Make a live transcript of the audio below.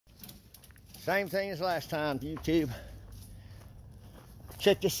Same thing as last time, YouTube.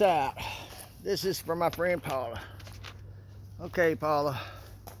 Check this out. This is for my friend Paula. Okay, Paula.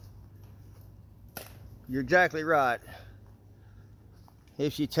 You're exactly right.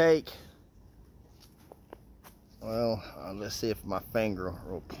 If you take, well, let's see if my finger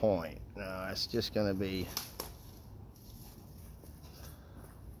will point. No, it's just going to be,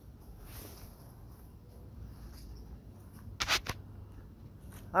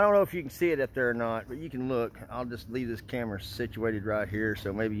 I don't know if you can see it up there or not, but you can look. I'll just leave this camera situated right here,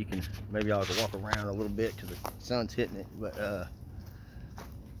 so maybe you can, maybe I'll have to walk around a little bit because the sun's hitting it. But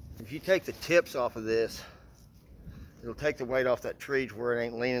if you take the tips off of this, it'll take the weight off that tree to where it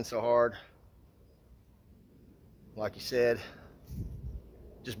ain't leaning so hard. Like you said,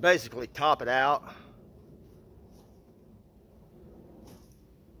 just basically top it out.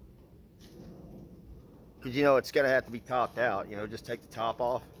 Because you know it's gonna have to be topped out, you know, just take the top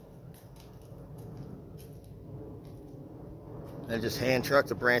off. And just hand truck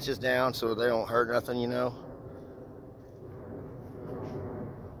the branches down so they don't hurt nothing, you know.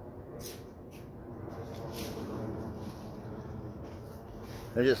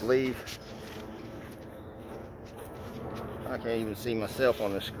 And just leave. I can't even see myself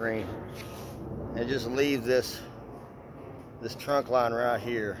on the screen. And just leave this trunk line right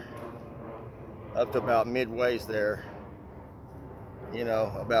here up to about midways there, you know,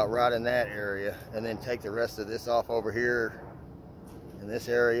 about right in that area, and then take the rest of this off over here in this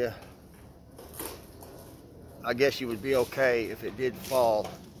area. I guess you would be okay if it did fall.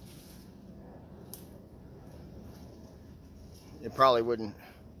 It probably wouldn't,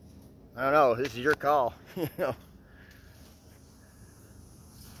 I don't know, this is your call. You know,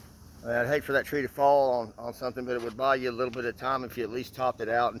 I'd hate for that tree to fall on something, but it would buy you a little bit of time if you at least topped it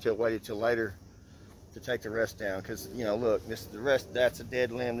out until waited till later to take the rest down. Because, you know, look, the rest, that's a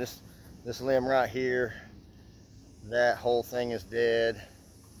dead limb. This limb right here, that whole thing is dead.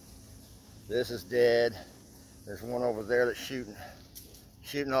 This is dead. There's one over there that's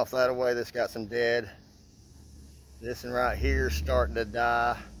shooting off that away that's got some dead. This one right here is starting to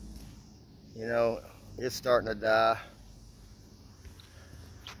die. You know, it's starting to die.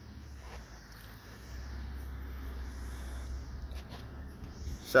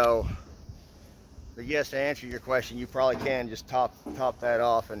 So, but yes, to answer your question, you probably can just top that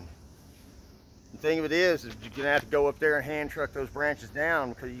off. And the thing of it is you're gonna have to go up there and hand truck those branches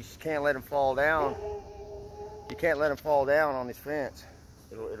down, because you just can't let them fall down. You can't let them fall down on this fence.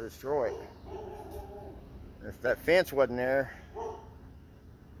 It'll destroy it. And if that fence wasn't there,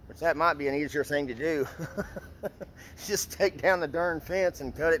 which that might be an easier thing to do, just take down the darn fence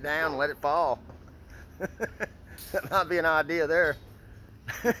and cut it down and let it fall. That might be an idea there.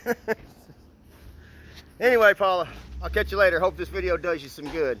 Anyway, Paula, I'll catch you later. Hope this video does you some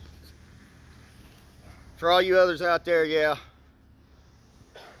good. For all you others out there, yeah,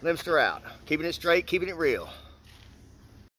 Limster out. Keeping it straight, keeping it real.